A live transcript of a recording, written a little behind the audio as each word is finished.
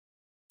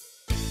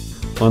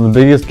One of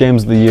the biggest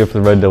games of the year for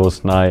the Red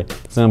Devils tonight.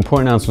 It's an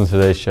important announcement for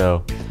today's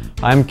show.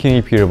 I'm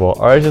Kenny Peterball.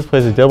 RHS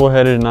plays a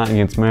doubleheader tonight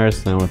against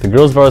Marison, with the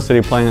girls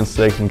varsity playing at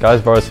 6 and guys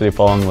varsity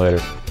following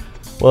later.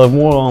 We'll have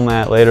more on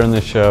that later in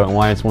the show and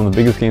why it's one of the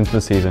biggest games of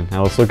the season.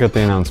 Now let's look at the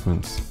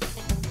announcements.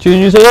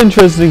 Juniors are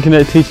interested in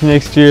cadet teaching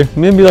next year.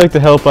 Maybe you'd like to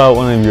help out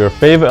one of your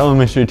favorite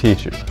elementary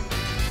teachers.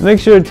 Make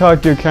sure to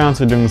talk to your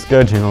counselor during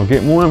scheduling or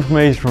get more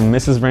information from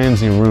Mrs.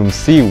 Ramsey in room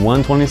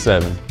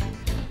C127.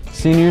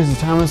 Seniors, it's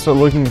time to start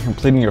looking at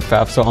completing your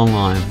FAFSA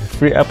online, a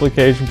free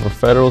application for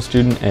federal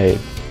student aid.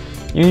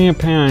 You and your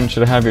parents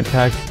should have your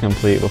taxes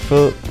complete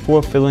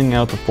before filling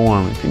out the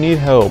form. If you need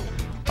help,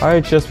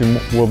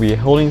 RHS will be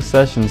holding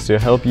sessions to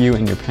help you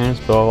and your parents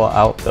fill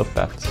out the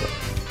FAFSA.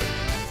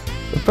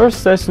 The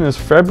first session is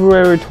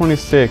February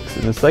 26th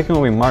and the second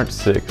will be March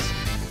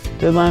 6th. The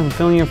deadline for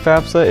filling your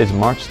FAFSA is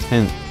March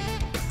 10th.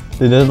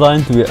 The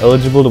deadline to be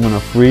eligible to win a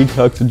free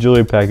Tux and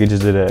Jewelry package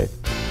is today.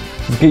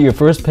 Get your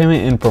first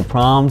payment in for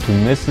prom to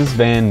Mrs.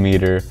 Van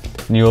Meter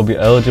and you will be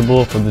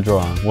eligible for the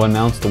drawing. We'll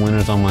announce the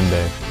winners on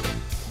Monday.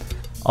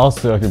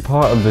 Also, if you're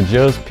part of the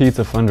Joe's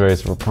Pizza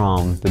fundraiser for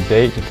prom, the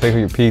date to pick up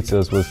your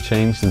pizzas was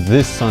changed to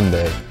this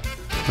Sunday.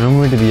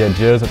 Remember to be at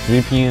Joe's at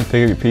 3 p.m. to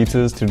pick up your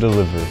pizzas to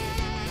deliver.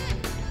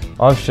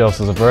 Our Shelves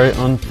is a very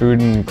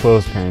unfood and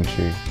clothes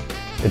pantry.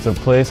 It's a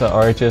place at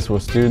RHS where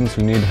students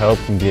who need help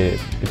can get it.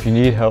 If you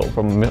need help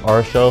from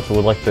Our Shelves or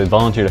would like to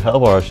volunteer to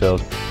help Our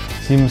Shelves,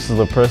 see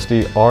Mrs.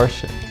 Lepresti.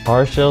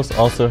 Our Shelves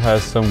also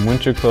has some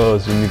winter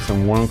clothes if you need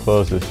some warm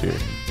clothes this year.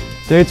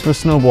 Dates for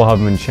Snowball have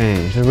been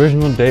changed. The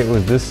original date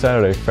was this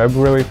Saturday,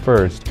 February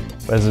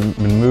 1st, but has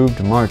been moved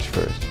to March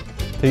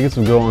 1st. Tickets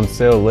will go on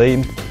sale late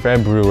in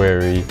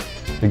February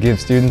to give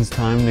students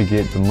time to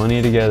get the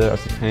money together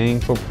after paying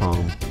for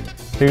prom.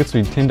 Tickets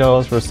will be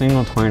 $10 for a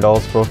single,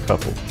 $20 for a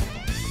couple.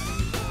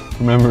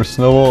 Remember,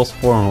 Snowball is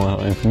formal,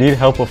 and if you need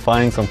help with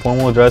finding some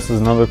formal dresses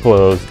and other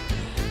clothes,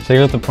 check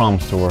out the prom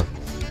store.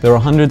 There are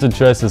hundreds of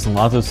dresses and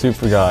lots of suits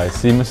for guys.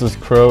 See Mrs.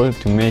 Crow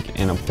to make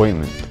an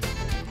appointment.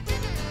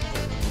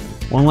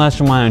 One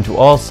last reminder to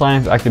all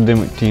science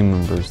academic team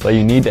members that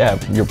you need to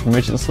have your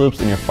permission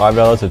slips and your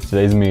 $5 at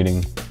today's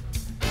meeting.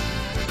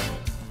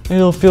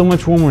 It'll feel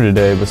much warmer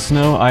today, but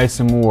snow, ice,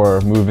 and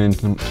more move in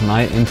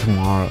tonight and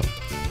tomorrow.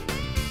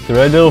 The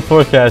Red Devil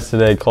forecast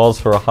today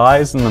calls for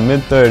highs in the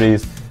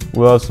mid-30s.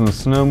 We'll have some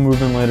snow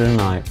moving later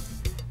tonight.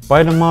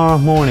 By tomorrow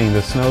morning,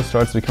 the snow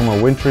starts to become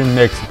a wintry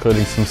mix,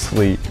 including some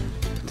sleet.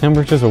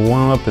 Temperatures will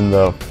warm up in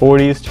the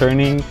 40s,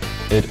 turning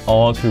it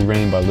all to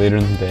rain by later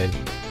in the day.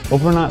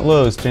 Overnight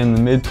lows stay in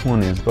the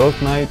mid-20s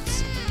both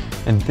nights,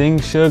 and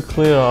things should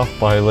clear off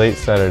by late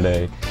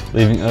Saturday,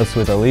 leaving us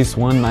with at least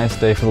one nice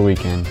day for the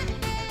weekend.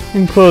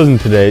 In closing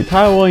today,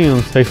 Ty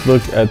Williams takes a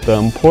look at the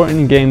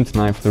important game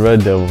tonight for the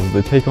Red Devils.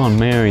 They take on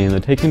Marion to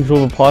take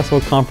control of the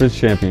possible conference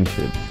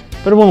championship,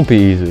 but it won't be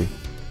easy.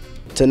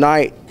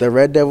 Tonight, the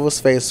Red Devils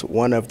face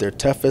one of their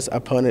toughest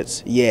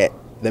opponents yet,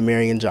 the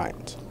Marion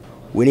Giants.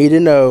 We need to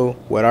know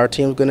what our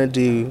team's going to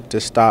do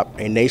to stop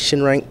a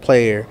nation-ranked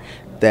player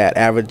that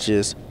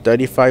averages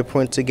 35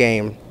 points a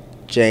game,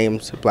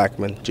 James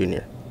Blackman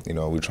Jr. You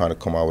know, we're trying to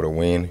come out with a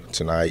win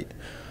tonight,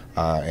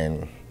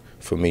 and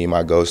for me,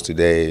 my goals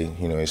today,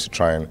 is to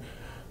try and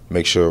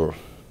make sure,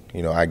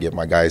 I get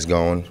my guys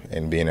going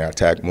and be in an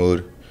attack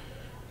mood,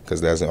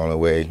 because that's the only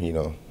way,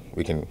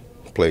 we can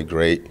play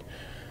great.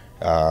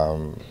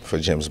 For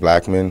James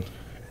Blackman,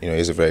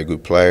 he's a very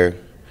good player,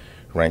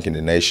 ranked in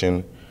the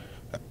nation.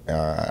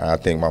 I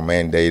think my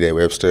man Day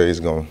Webster is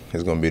going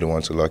to be the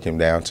one to lock him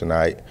down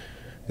tonight.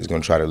 He's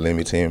going to try to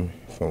limit him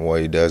from what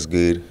he does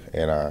good,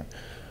 and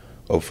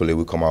hopefully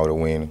we come out with a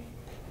win.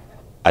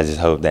 I just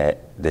hope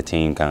that the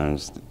team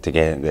comes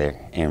together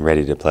and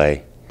ready to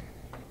play,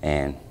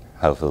 and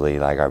hopefully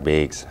our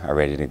bigs are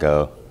ready to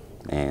go.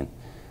 And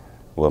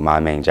what my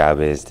main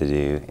job is to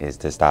do is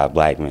to stop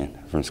Blackman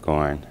from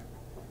scoring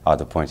all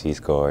the points he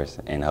scores,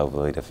 and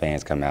hopefully the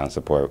fans come out and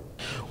support.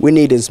 We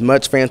need as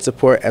much fan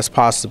support as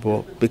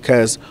possible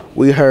because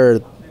we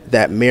heard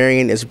that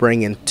Marion is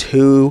bringing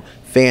 2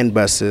 fan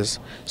buses,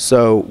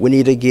 so we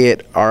need to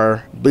get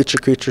our Bleacher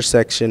Creature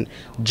section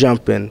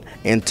jumping.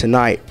 And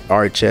tonight,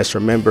 RHS,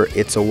 remember,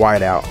 it's a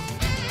whiteout.